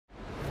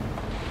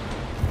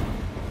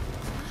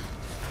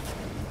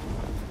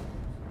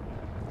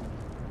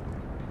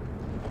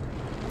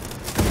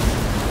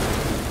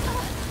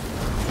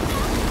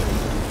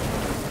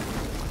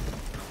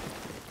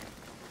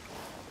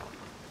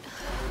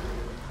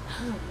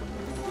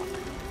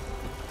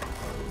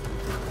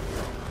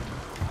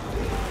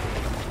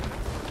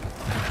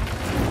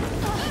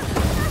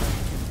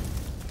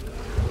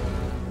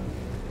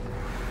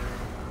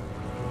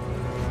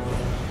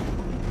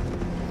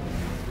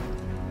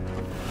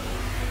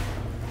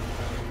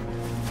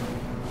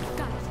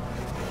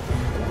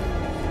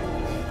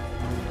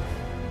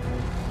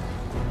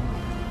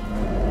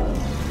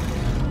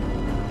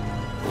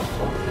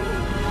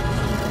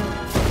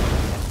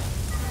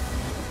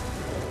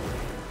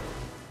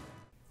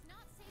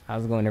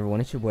How's it going, everyone?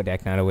 It's your boy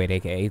Dak908,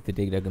 aka the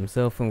Dig Dug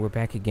himself, and we're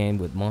back again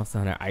with Monster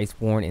Hunter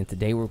Iceborne. And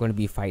today we're going to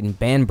be fighting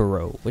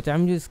Banbaro, which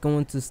I'm just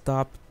going to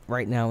stop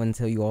right now and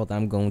tell you all that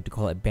I'm going to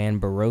call it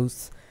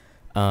Banbaros.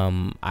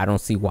 I don't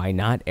see why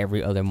not.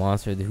 Every other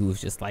monster who's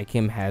just like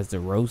him has the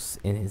Ros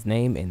in his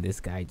name, and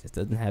this guy just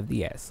doesn't have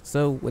the S.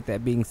 So with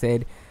that being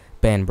said,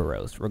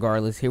 Banbaros.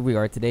 Regardless, here we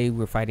are today.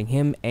 We're fighting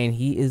him, and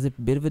he is a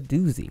bit of a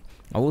doozy.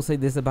 I will say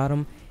this about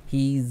him: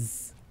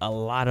 he's a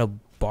lot of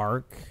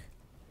bark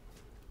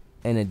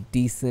and a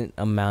decent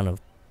amount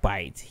of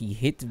bites. He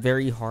hits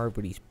very hard,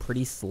 but he's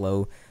pretty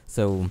slow,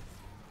 so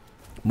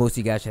most of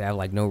you guys should have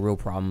like no real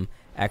problem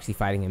actually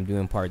fighting him.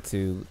 Doing part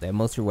 2, that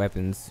most of your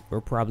weapons,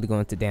 we're probably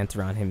going to dance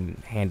around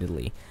him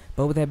handedly.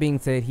 But with that being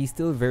said, he's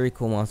still a very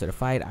cool monster to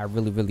fight. I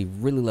really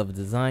love the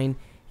design.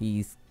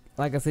 He's,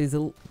 like I said, he's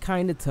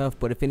kind of tough,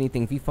 but if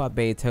anything, if he fought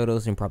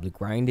Beatodos and probably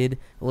grinded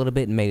a little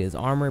bit and made his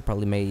armor,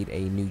 probably made a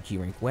new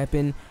G-rank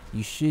weapon,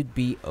 you should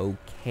be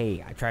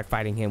okay. I tried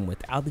fighting him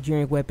without the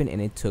G-rank weapon,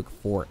 and it took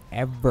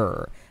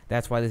forever.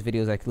 That's why this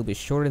video is actually a little bit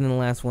shorter than the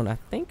last one, I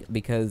think,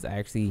 because I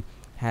actually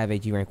have a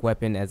G-rank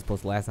weapon as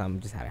opposed to last time I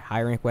just had a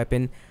high-rank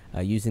weapon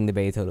using the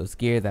Beatodos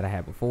gear that I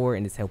had before,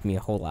 and it's helped me a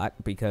whole lot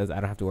because I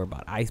don't have to worry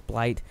about Ice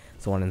Blight,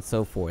 so on and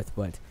so forth.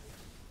 But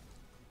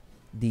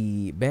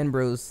the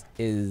Banbaros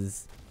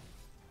is...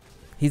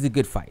 he's a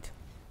good fight.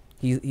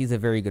 He's a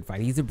very good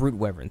fight. He's a brute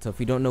wyvern. So if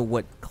you don't know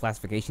what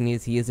classification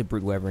he is a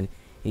brute wyvern.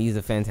 He's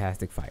a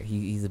fantastic fight.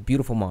 He's a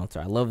beautiful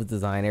monster. I love the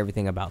design,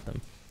 everything about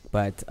them.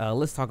 But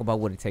let's talk about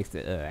what it takes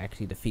to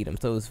actually defeat him.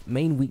 So his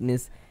main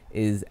weakness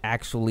is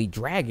actually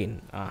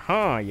dragon.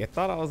 You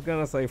thought I was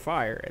gonna say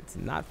fire. It's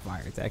not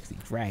fire. It's actually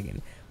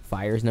dragon.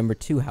 Fire is number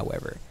 2,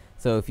 however.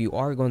 So if you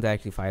are going to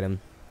actually fight him,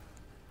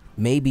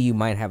 maybe you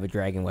might have a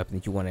dragon weapon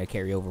that you want to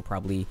carry over.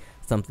 Probably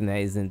something that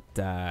isn't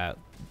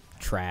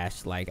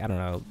trash, like, I don't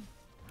know,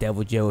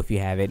 Devil Joe if you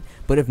have it.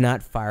 But if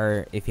not,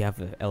 fire, if you have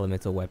an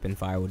elemental weapon,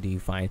 fire will do you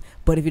fine.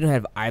 But if you don't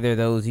have either of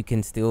those, you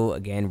can still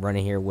again run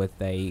in here with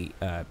a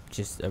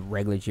just a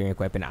regular G-rank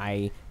weapon.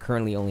 I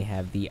currently only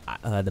have the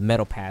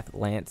metal path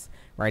lance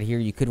right here.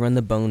 You could run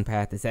the bone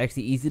path. It's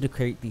actually easy to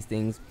create these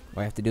things.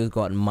 All you have to do is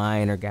go out and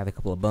mine or gather a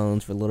couple of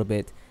bones for a little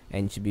bit,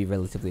 and you should be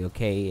relatively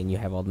okay, and you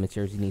have all the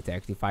materials you need to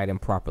actually fight him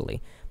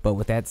properly. But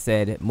with that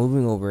said,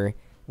 moving over,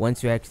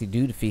 once you actually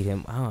do defeat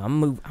him, I'm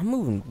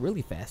moving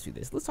really fast through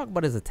this. Let's talk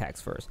about his attacks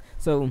first.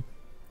 So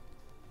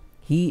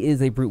he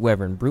is a brute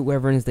wyvern. Brute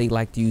wyverns, they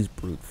like to use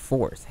brute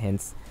force,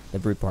 hence the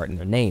brute part in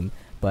their name.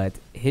 But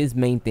his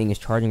main thing is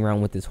charging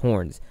around with his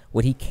horns.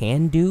 What he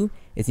can do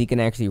is he can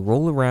actually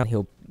roll around.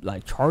 He'll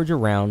like charge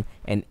around,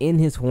 and in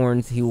his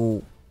horns he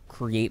will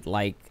create,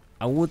 like,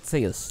 I would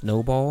say a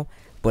snowball,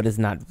 but it's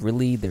not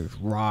really. There's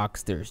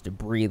rocks, there's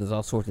debris, there's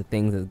all sorts of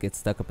things that get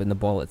stuck up in the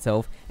ball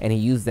itself, and he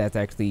uses that to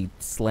actually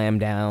slam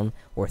down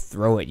or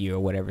throw at you or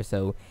whatever.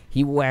 So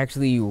he will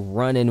actually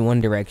run in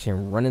one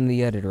direction, run in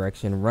the other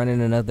direction, run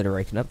in another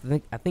direction,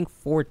 I think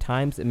 4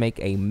 times, and make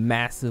a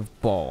massive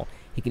ball.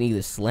 He can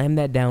either slam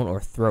that down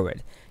or throw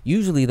it.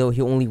 Usually though,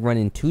 he'll only run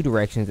in 2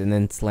 directions and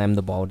then slam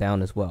the ball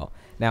down as well.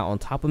 Now, on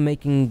top of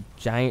making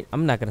giant,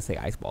 I'm not going to say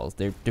ice balls,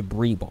 they're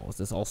debris balls,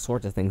 there's all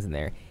sorts of things in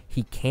there.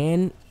 He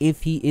can,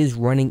 if he is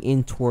running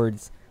in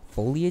towards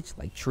foliage,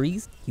 like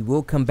trees, he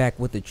will come back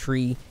with a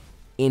tree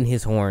in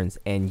his horns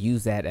and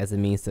use that as a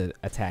means to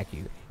attack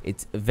you.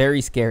 It's very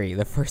scary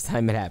the first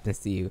time it happens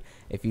to you,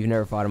 if you've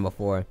never fought him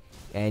before,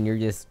 and you're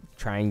just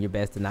trying your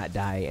best to not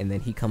die, and then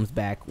he comes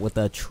back with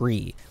a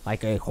tree,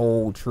 like a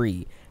whole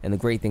tree. And the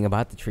great thing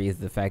about the tree is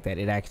the fact that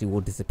it actually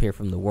will disappear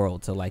from the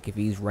world. So like if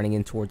he's running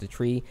in towards a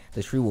tree,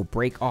 the tree will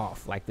break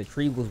off. Like the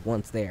tree was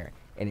once there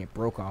and it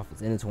broke off.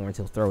 It's in his horns.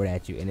 He'll throw it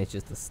at you, and it's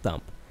just a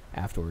stump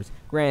afterwards.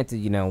 Granted,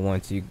 you know,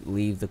 once you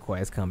leave the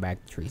quest, come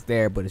back, the tree's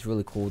there. But it's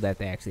really cool that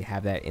they actually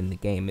have that in the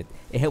game.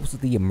 It helps with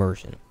the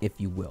immersion, if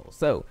you will.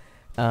 So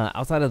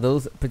outside of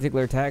those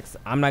particular attacks,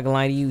 I'm not gonna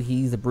lie to you,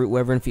 he's a brute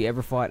wyvern. If you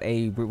ever fought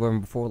a brute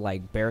wyvern before,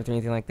 like Barrett or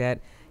anything like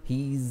that,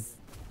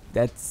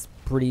 that's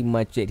pretty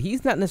much it.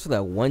 He's not necessarily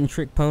a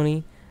one-trick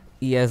pony.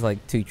 He has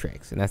like 2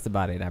 tricks, and that's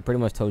about it. I pretty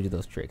much told you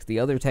those tricks. The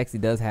other attacks he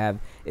does have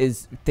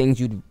is things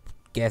you'd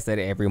guess that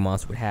every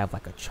monster would have,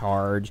 like a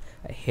charge,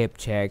 a hip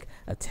check,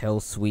 a tail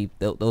sweep,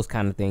 those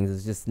kind of things.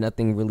 It's just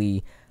nothing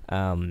really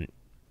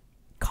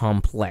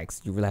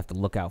complex. You really have to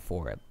look out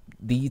for it.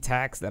 The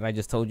attacks that I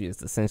just told you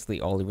is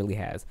essentially all he really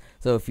has.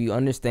 So if you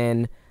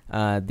understand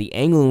the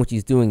angle in which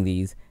he's doing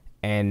these,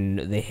 and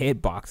the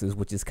hitboxes,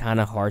 which is kind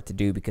of hard to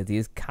do because he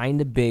is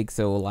kind of big,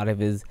 so a lot of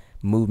his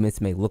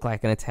movements may look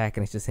like an attack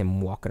and it's just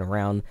him walking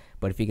around.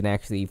 But if you can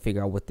actually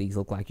figure out what these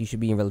look like, you should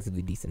be in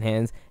relatively decent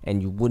hands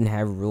and you wouldn't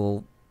have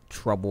real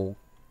trouble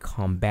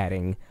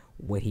combating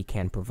what he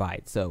can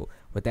provide. So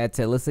with that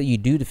said, let's say you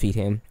do defeat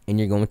him and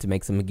you're going to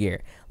make some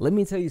gear. Let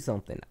me tell you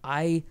something.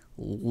 I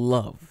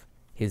love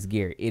his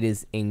gear. It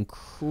is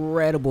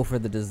incredible for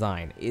the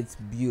design. It's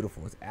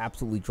beautiful. It's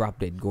absolutely drop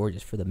dead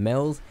gorgeous. For the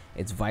males,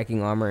 it's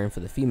Viking armor, and for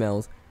the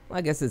females, well,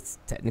 I guess it's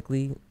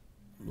technically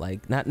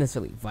like not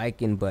necessarily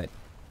Viking, but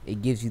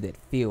it gives you that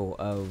feel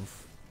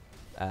of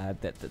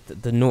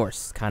the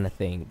Norse kind of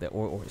thing,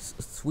 or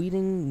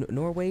Sweden,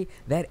 Norway,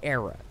 that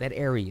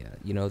area,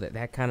 you know,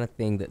 that kind of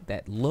thing,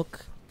 that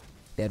look,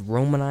 that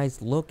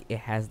Romanized look. It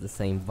has the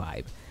same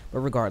vibe. But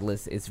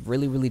regardless, it's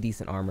really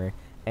decent armor.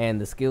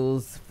 And the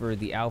skills for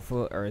the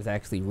alpha is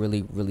actually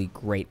really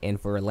great. And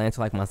for a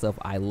lancer like myself,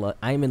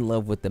 I'm in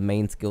love with the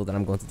main skill that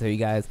I'm going to tell you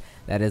guys.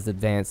 That is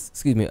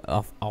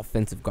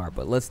offensive guard.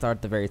 But let's start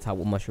at the very top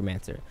with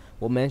Mushromancer.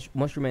 What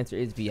Mushromancer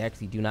is, if you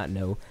actually do not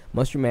know,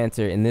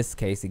 Mushromancer, in this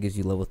case, it gives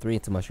you level 3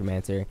 into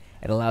Mushromancer.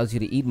 It allows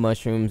you to eat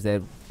mushrooms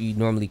that you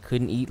normally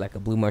couldn't eat, like a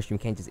blue mushroom.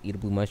 You can't just eat a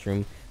blue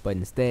mushroom, but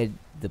instead,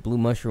 the blue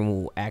mushroom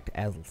will act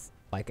as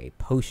like a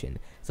potion.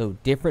 So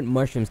different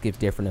mushrooms give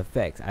different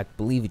effects. I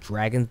believe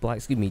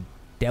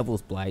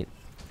Devil's Blight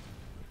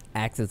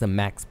acts as a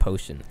max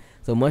potion.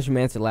 So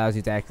Mushromancer allows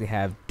you to actually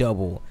have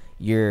double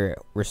your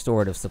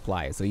restorative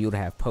supply. So you would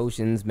have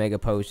potions, mega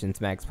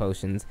potions, max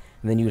potions,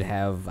 and then you would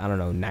have, I don't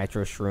know,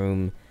 nitro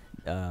shroom,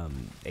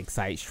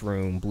 excite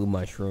shroom, blue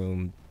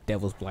mushroom,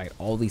 Devil's Blight.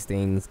 All these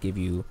things give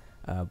you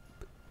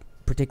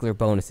particular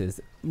bonuses,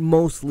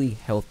 mostly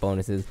health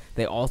bonuses.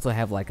 They also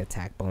have like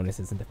attack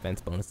bonuses and defense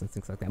bonuses and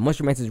things like that.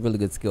 Mushromancer is a really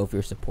good skill if you're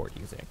a support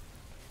user.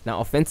 Now,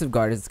 offensive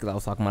guard is the skill I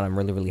was talking about. I'm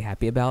really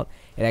happy about.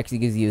 It actually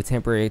gives you a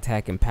temporary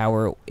attack and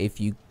power if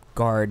you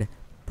guard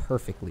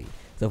perfectly.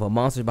 So if a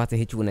monster is about to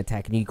hit you with an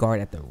attack and you guard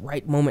at the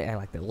right moment, at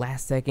like the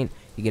last second,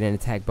 you get an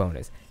attack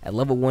bonus. At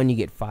level 1, you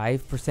get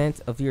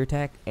 5% of your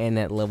attack, and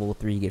at level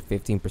 3, you get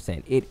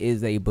 15%. It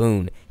is a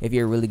boon if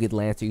you're a really good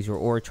lancer user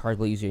or a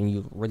chargeable user and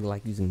you really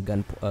like using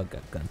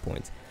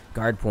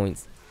guard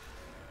points.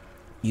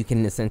 You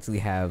can essentially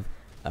have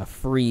a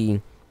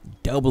free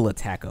double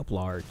attack up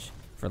large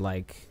for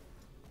like,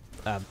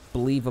 I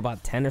believe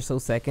about 10 or so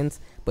seconds.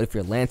 But if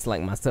you're Lancer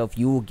like myself,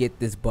 you will get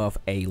this buff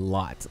a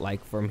lot.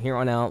 Like from here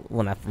on out,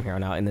 well, not from here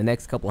on out, in the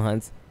next couple of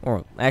hunts,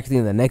 or actually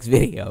in the next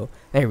video,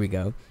 there we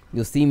go,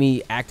 you'll see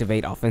me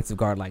activate offensive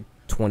guard like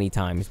 20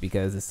 times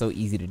because it's so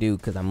easy to do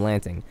because I'm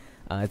lancing.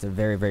 It's a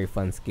very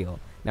fun skill.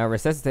 Now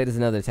resuscitate is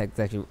another attack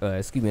that's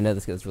actually, another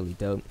skill that's really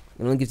dope.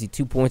 It only gives you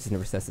 2 points in the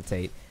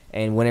resuscitate,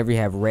 and whenever you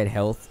have red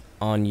health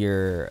on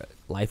your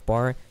life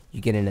bar, you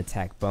get an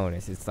attack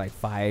bonus. It's like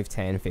 5,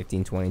 10,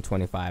 15, 20,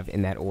 25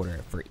 in that order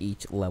for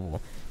each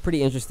level.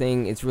 Pretty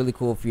interesting. It's really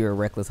cool if you're a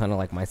reckless hunter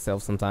like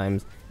myself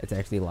sometimes. It's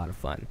actually a lot of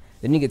fun.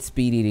 Then you get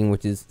speed eating,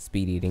 which is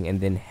speed eating, and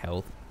then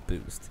health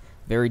boost.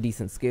 Very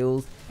decent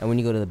skills. And when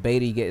you go to the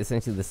beta, you get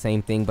essentially the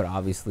same thing, but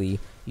obviously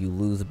you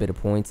lose a bit of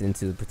points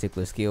into the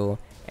particular skill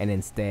and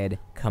instead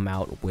come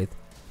out with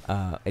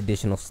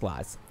additional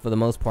slots. For the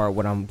most part,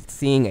 what I'm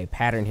seeing a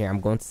pattern here, I'm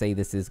going to say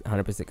this is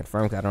 100%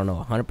 confirmed because I don't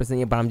know 100%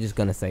 yet, but I'm just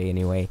going to say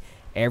anyway.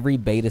 Every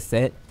beta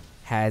set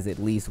has at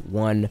least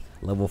one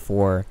level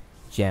 4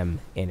 gem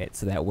in it,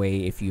 so that way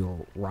if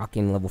you're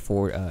rocking level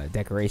 4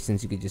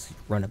 decorations, you could just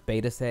run a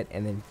beta set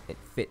and then it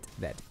fit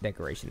that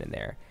decoration in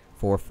there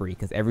for free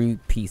because every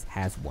piece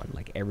has one,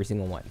 like every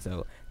single one.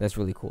 So that's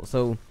really cool.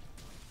 So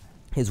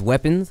his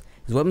weapons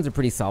are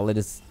pretty solid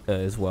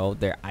as well.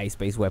 They're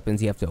ice-based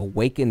weapons. You have to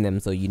awaken them,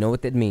 so you know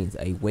what that means.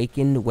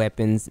 Awakened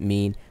weapons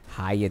mean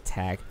high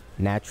attack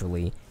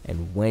naturally,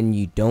 and when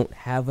you don't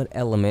have an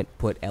element,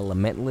 put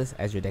elementalist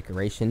as your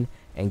decoration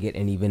and get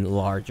an even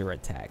larger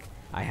attack.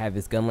 I have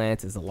this gun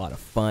lance. It's a lot of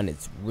fun.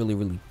 It's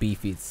really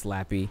beefy. It's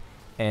slappy,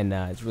 and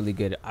it's really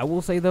good. I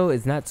will say though,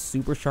 it's not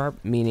super sharp,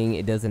 meaning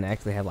it doesn't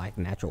actually have like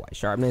natural white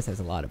sharpness. It has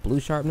a lot of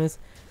blue sharpness.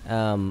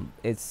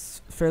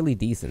 It's fairly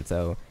decent.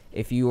 So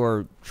if you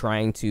are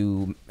trying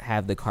to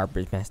have the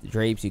Carpet Master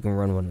Drapes, you can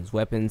run one of his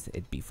weapons.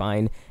 It'd be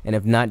fine. And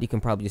if not, you can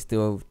probably just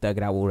still thug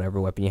it out with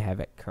whatever weapon you have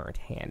at current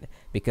hand,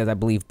 because I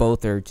believe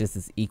both are just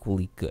as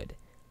equally good.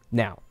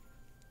 Now,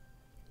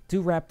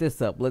 to wrap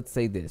this up, let's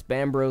say this.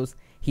 Banbaro,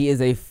 he is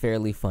a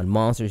fairly fun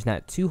monster. It's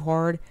not too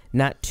hard,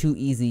 not too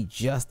easy,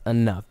 just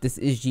enough. This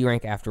is G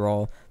rank after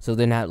all, so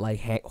they're not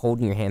like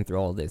holding your hand through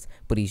all this.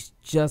 But he's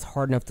just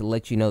hard enough to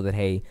let you know that,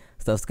 hey,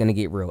 stuff's gonna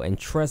get real. And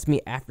trust me,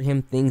 after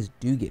him, things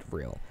do get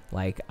real.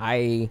 Like,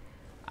 I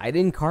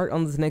didn't cart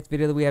on this next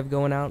video that we have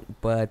going out,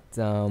 but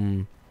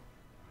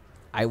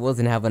I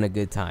wasn't having a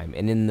good time.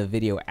 And in the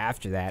video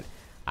after that,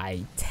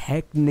 I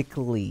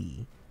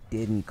technically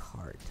didn't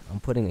cart. I'm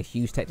putting a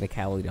huge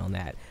technicality on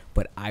that,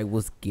 but I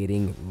was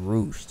getting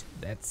rooshed.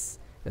 That's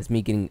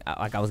me getting,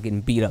 like, I was getting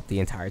beat up the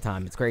entire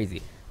time. It's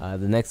crazy. The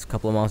next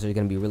couple of monsters are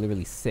going to be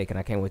really sick, and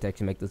I can't wait to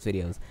actually make those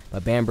videos.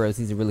 But Banbaro,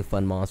 he's a really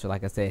fun monster.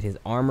 Like I said, his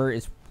armor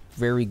is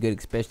very good,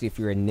 especially if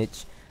you're a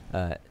niche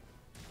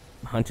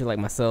Hunter like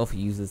myself, he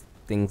uses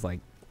things like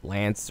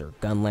lance or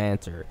gun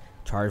lance or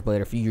charge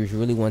blade. If you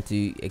really want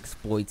to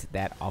exploit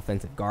that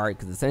offensive guard,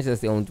 because essentially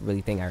that's the only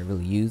really thing I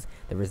really use,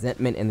 the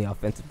resentment and the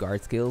offensive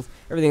guard skills.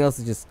 Everything else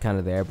is just kind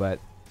of there, but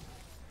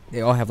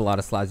they all have a lot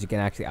of slots. You can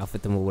actually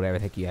outfit them with whatever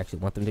the heck you actually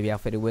want them to be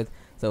outfitted with,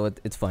 so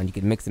it's fun. You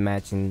can mix and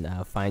match and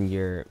find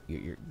your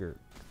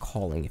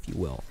calling, if you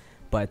will.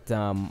 But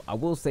I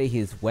will say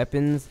his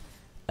weapons,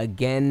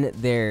 again,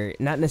 they're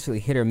not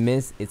necessarily hit or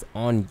miss. It's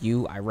on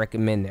you. I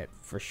recommend that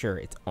for sure.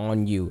 It's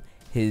on you.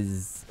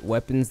 His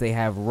weapons, they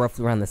have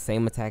roughly around the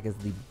same attack as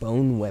the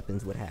bone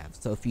weapons would have.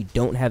 So if you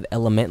don't have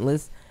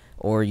elementalist,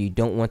 or you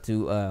don't want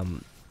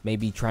to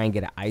maybe try and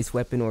get an ice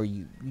weapon, or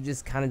you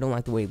just kind of don't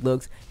like the way it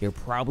looks, you're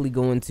probably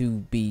going to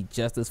be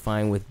just as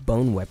fine with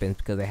bone weapons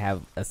because they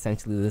have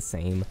essentially the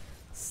same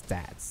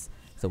stats.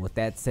 So with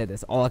that said,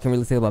 that's all I can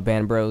really say about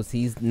Banbaro.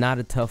 He's not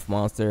a tough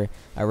monster.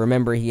 I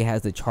remember he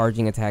has the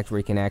charging attacks where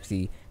he can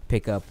actually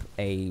pick up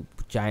a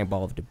giant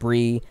ball of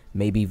debris,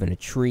 maybe even a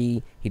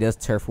tree. He does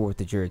turf war with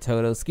the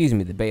Juratotos, excuse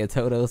me, the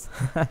Beatotos.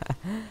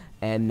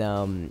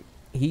 And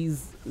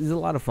he's a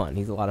lot of fun.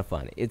 He's a lot of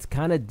fun. It's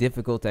kind of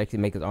difficult to actually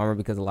make his armor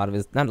because a lot of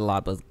his, not a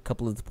lot, but a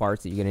couple of the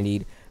parts that you're going to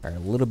need are a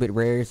little bit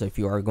rare. So if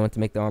you are going to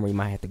make the armor, you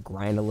might have to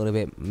grind a little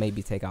bit,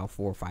 maybe take out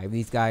 4 or 5 of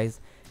these guys.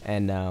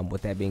 And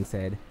with that being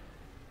said,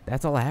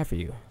 that's all I have for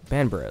you,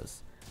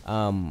 Banbaros.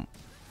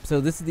 So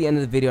this is the end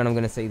of the video, and I'm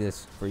going to say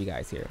this for you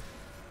guys here.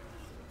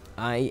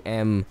 I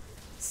am,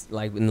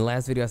 like in the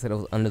last video I said I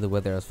was under the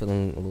weather, I was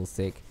feeling a little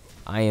sick.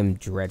 I am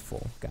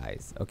dreadful,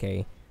 guys,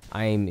 okay?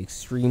 I am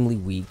extremely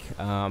weak.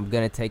 I'm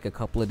going to take a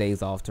couple of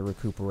days off to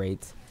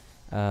recuperate.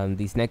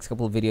 These next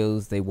couple of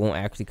videos, they won't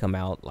actually come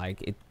out.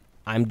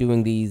 I'm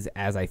doing these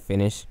as I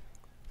finish,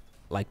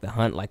 like the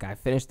hunt. Like I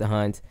finish the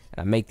hunt,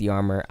 and I make the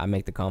armor, I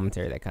make the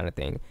commentary, that kind of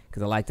thing.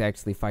 Because I like to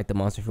actually fight the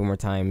monster a few more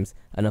times,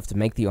 enough to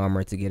make the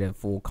armor to get a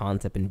full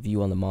concept and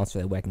view on the monster.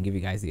 That way I can give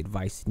you guys the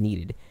advice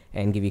needed,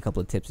 and give you a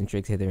couple of tips and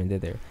tricks hither and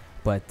thither.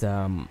 But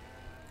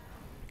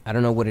I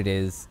don't know what it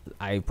is.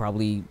 I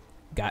probably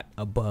got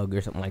a bug or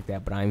something like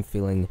that, but I'm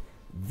feeling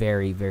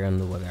very, very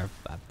under the weather.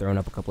 I've thrown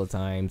up a couple of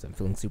times. I'm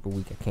feeling super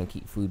weak. I can't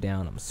keep food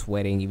down. I'm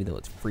sweating even though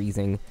it's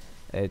freezing.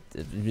 It's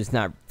just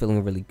not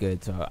feeling really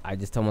good. So I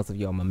just told myself,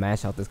 yo, I'm gonna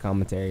mash out this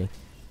commentary,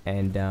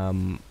 and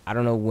I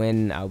don't know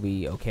when I'll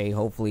be okay.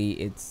 Hopefully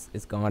it's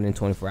gone in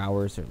 24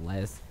 hours or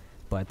less.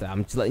 But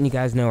I'm just letting you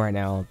guys know right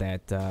now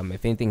that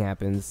if anything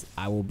happens,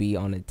 I will be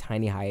on a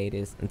tiny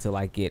hiatus until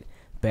I get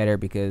better,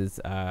 because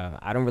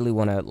I don't really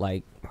want to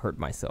like hurt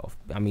myself.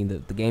 I mean,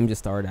 the game just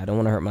started. I don't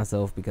want to hurt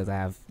myself because I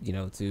have, you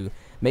know, to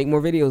make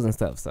more videos and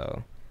stuff.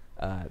 So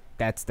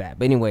that's that.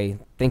 But anyway,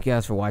 thank you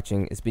guys for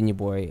watching. It's been your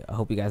boy. I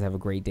hope you guys have a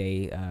great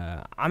day.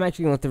 I'm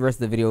actually gonna let the rest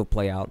of the video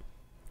play out.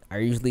 I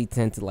usually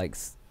tend to like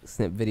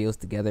snip videos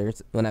together,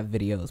 well, not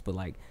videos, but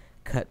like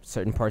cut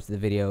certain parts of the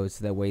video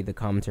so that way the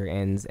commentary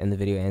ends and the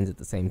video ends at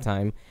the same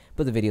time.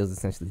 But the video is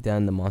essentially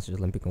done. The monster's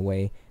limping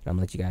away, and I'm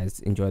gonna let you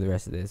guys enjoy the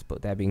rest of this.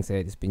 But that being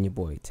said, it's been your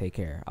boy. Take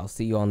care. I'll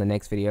see you on the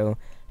next video.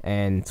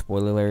 And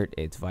spoiler alert,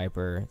 it's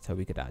Viper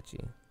Tobi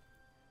Kadachi.